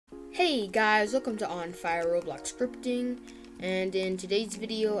Hey guys, welcome to On Fire Roblox Scripting, and in today's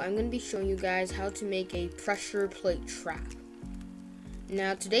video I'm going to be showing you guys how to make a pressure plate trap.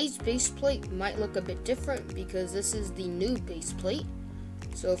 Now today's base plate might look a bit different because this is the new base plate.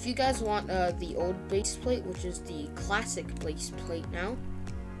 So if you guys want the old base plate, which is the classic base plate now,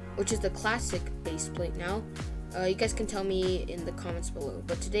 you guys can tell me in the comments below.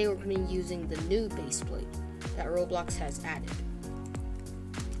 But today we're going to be using the new base plate that Roblox has added.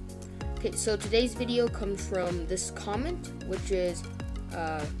 Okay, so today's video comes from this comment, which is,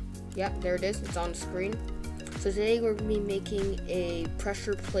 yeah, there it is, it's on the screen. So today we're going to be making a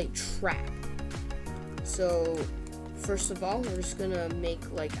pressure plate trap. So, first of all, we're just going to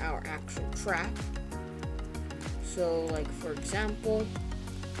make, like, our actual trap. So, like, for example,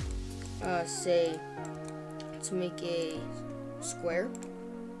 say, let's make a square.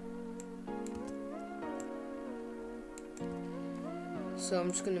 So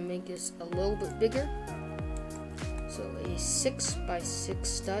I'm just going to make this a little bit bigger. So a 6x6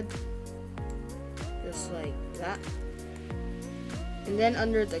 stud, just like that. And then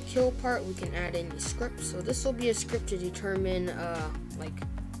under the kill part, we can add in a script. So this will be a script to determine, like,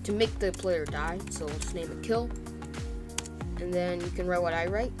 to make the player die. So let's name it kill. And then you can write what I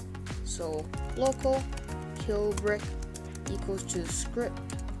write. So local kill brick equals to script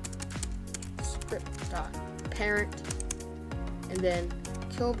dot parent. And then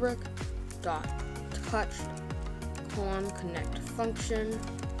killbrick dot touched connect function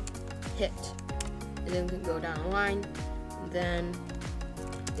hit, and then we can go down the line. And then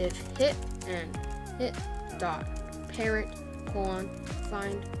if hit and hit dot parent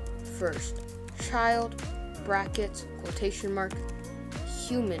find first child brackets quotation mark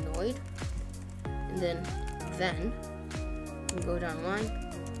humanoid, and then we can go down the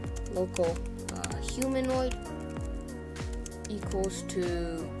line. Local humanoid equals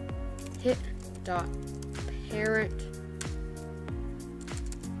to hit dot parent,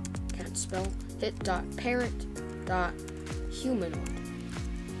 can't spell, hit dot parent dot humanoid.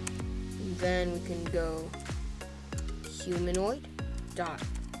 And then we can go humanoid dot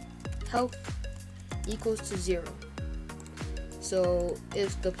health equals to 0. So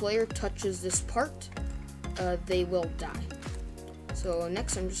if the player touches this part, they will die. So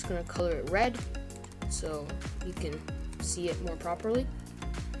next I'm just gonna color it red so you can see it more properly.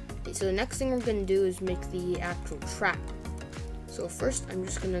 Okay, so the next thing we're going to do is make the actual trap. So first I'm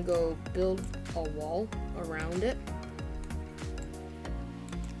just going to go build a wall around it.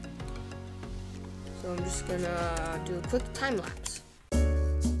 So I'm just going to do a quick time lapse.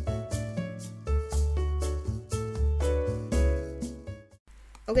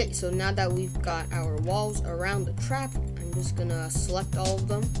 Okay, so now that we've got our walls around the trap, I'm just going to select all of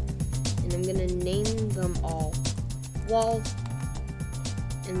them and I'm going to name them all wall,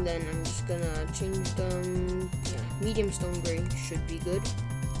 and then I'm just gonna change them, medium stone gray should be good,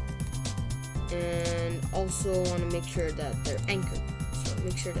 and also want to make sure that they're anchored. So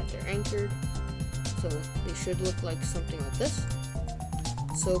make sure that they're anchored, so they should look like something like this.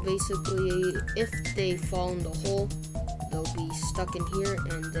 So basically if they fall in the hole, they'll be stuck in here,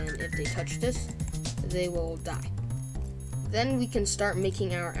 and then if they touch this, they will die. Then we can start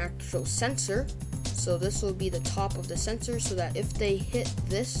making our actual sensor. So this will be the top of the sensor, so that if they hit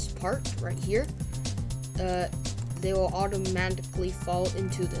this part right here, they will automatically fall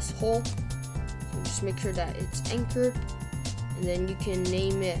into this hole. So just make sure that it's anchored, and then you can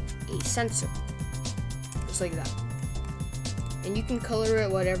name it a sensor, just like that. And you can color it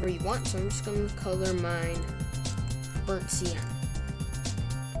whatever you want, so I'm just going to color mine burnt cyan.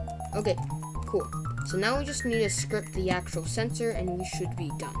 Okay, cool. So now we just need to script the actual sensor, and we should be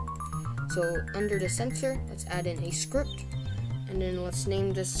done. So under the sensor, let's add in a script, and then let's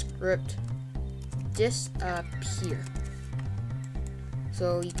name this script disappear.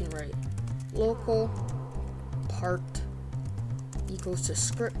 So you can write local part equals to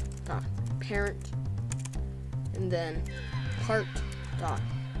script dot parent, and then part dot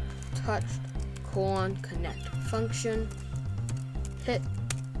touched connect function hit,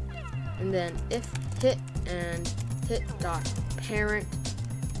 and then if hit and hit dot parent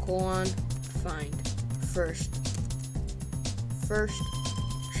find first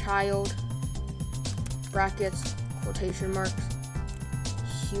child brackets quotation marks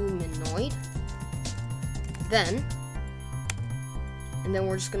humanoid, and then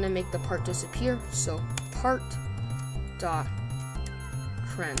we're just gonna make the part disappear. So part dot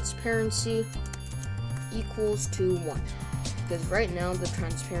transparency equals to 1, because right now the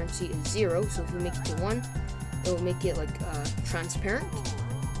transparency is 0, so if we make it to 1, it will make it like transparent.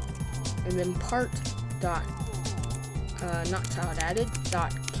 And then part dot not child added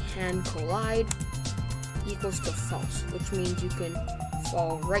dot can collide equals to false, which means you can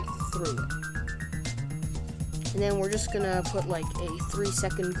fall right through it. And then we're just gonna put like a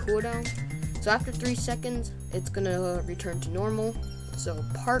 3-second cooldown. So after 3 seconds, it's gonna return to normal. So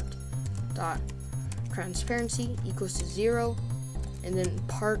part dot transparency equals to 0, and then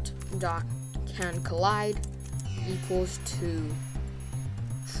part dot can collide equals to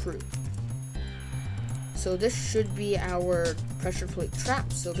true. So this should be our pressure plate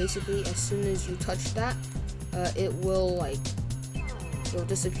trap. So basically, as soon as you touch that, it will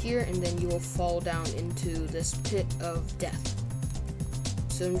disappear, and then you will fall down into this pit of death.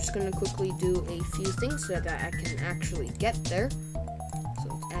 So I'm just gonna quickly do a few things so that I can actually get there. So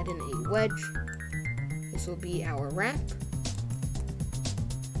let's add in a wedge. This will be our ramp.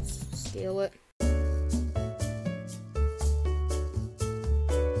 Scale it.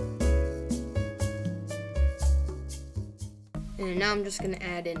 And now I'm just gonna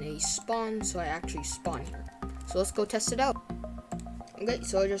add in a spawn, so I actually spawn here. So let's go test it out. Okay,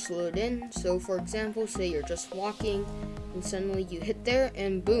 so I just loaded in. So for example, say you're just walking and suddenly you hit there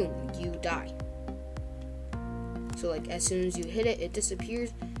and boom, you die. So like as soon as you hit it, it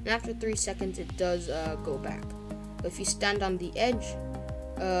disappears, and after 3 seconds it does go back. But if you stand on the edge,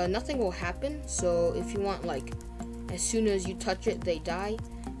 nothing will happen. So if you want, like, as soon as you touch it they die,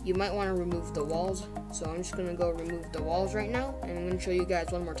 you might want to remove the walls. So I'm just gonna go remove the walls right now, and I'm gonna show you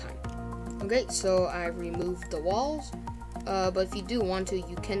guys one more time. Okay, so I removed the walls, but if you do want to,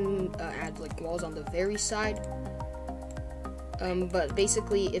 you can add like walls on the very side. But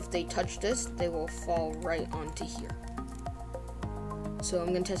basically, if they touch this, they will fall right onto here. So I'm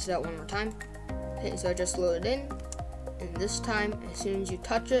gonna test it out one more time. Okay, so I just loaded in, and this time, as soon as you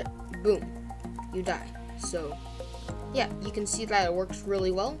touch it, boom, you die. So yeah, you can see that it works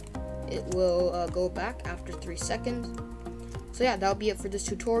really well. It will go back after 3 seconds. So yeah, that'll be it for this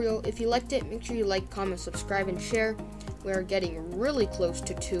tutorial. If you liked it, make sure you like, comment, subscribe, and share. We're getting really close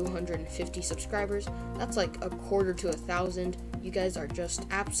to 250 subscribers. That's like a quarter to 1,000. You guys are just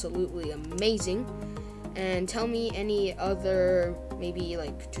absolutely amazing. And tell me any other maybe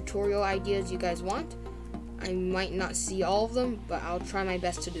like tutorial ideas you guys want. I might not see all of them, but I'll try my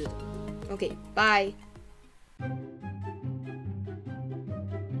best to do them. Okay, bye.